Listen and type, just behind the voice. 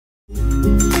Hi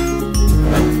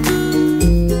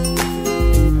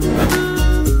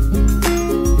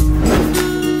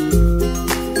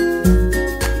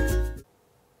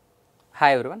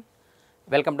everyone,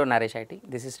 welcome to Naresh IT.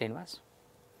 This is Srinivas.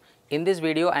 In this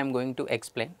video, I am going to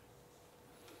explain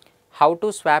how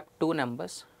to swap two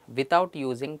numbers without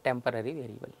using temporary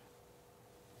variable.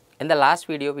 In the last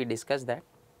video, we discussed that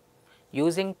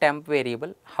using temp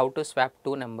variable, how to swap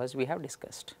two numbers we have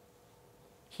discussed.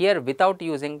 Here, without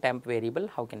using temp variable,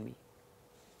 how can we?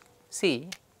 See,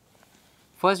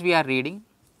 first we are reading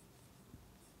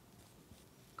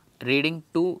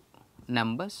two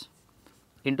numbers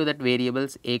into that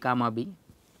variables a comma b.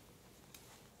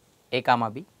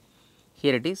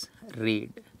 Here it is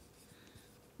read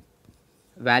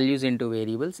values into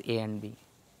variables a and b.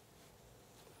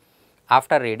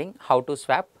 After reading, how to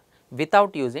swap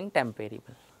without using temp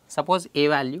variable. Suppose a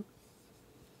value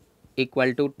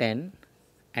equal to 10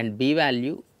 and b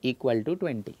value equal to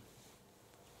 20.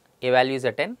 A value is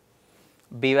a 10,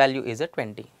 b value is a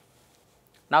 20.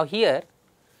 Now here,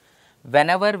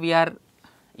 whenever we are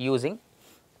using,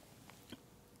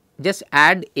 just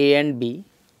add a and b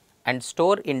and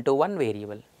store into one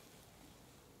variable.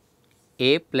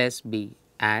 A plus b,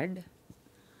 add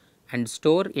and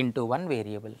store into one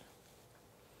variable.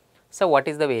 So, what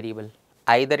is the variable?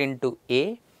 Either into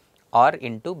a or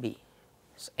into b,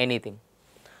 so anything.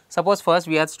 Suppose first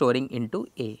we are storing into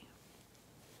a.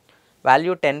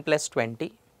 Value 10 plus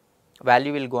 20,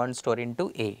 value will go and store into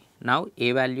a. Now,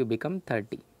 a value become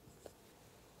 30.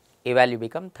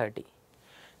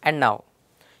 And now,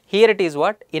 here it is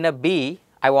what? In a b,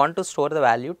 I want to store the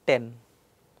value 10.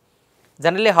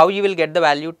 Generally, how you will get the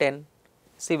value 10?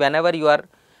 See, whenever you are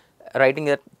writing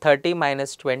that 30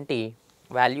 minus 20,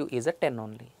 value is a 10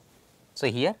 only. So,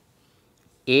 here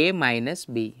a minus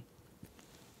b,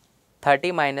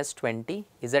 30 minus 20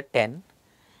 is a 10,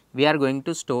 we are going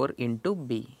to store into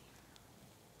b.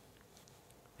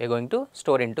 30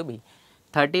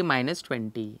 minus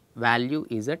 20, value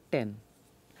is a 10.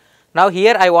 Now,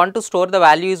 here I want to store the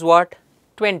value is what?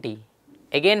 20.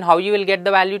 Again, how you will get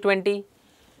the value 20?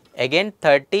 Again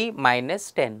 30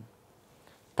 minus 10.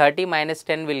 30 minus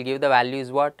 10 will give the value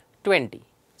is what? 20.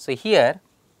 So, here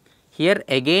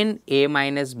again a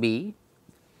minus b,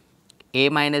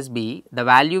 the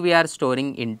value we are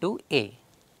storing into a.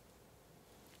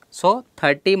 So,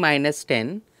 30 minus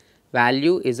 10,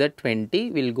 value is a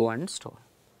 20, will go and store.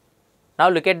 Now,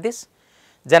 look at this.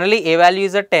 Generally, a value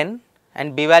is a 10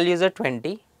 and b value is a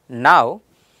 20. Now,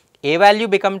 a value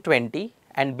become 20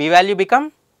 and b value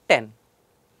become 10.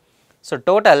 So,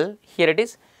 total here it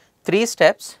is 3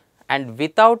 steps, and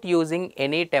without using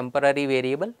any temporary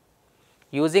variable,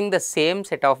 using the same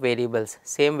set of variables,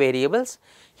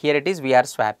 here it is we are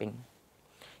swapping.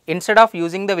 Instead of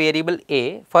using the variable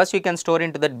a, first you can store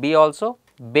into that b also.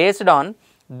 Based on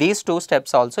these 2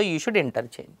 steps also, you should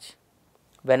interchange.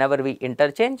 Whenever we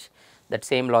interchange, that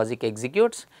same logic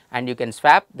executes and you can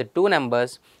swap the two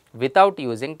numbers without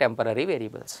using temporary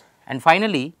variables. And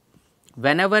finally,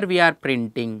 whenever we are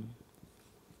printing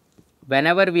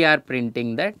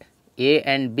that a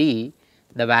and b,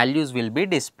 the values will be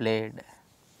displayed.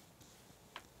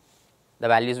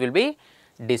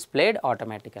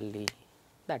 Automatically.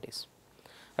 That is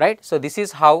right. So, this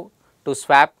is how to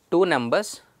swap two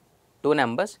numbers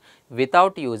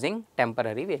without using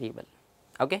temporary variable.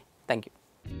 Okay, thank you.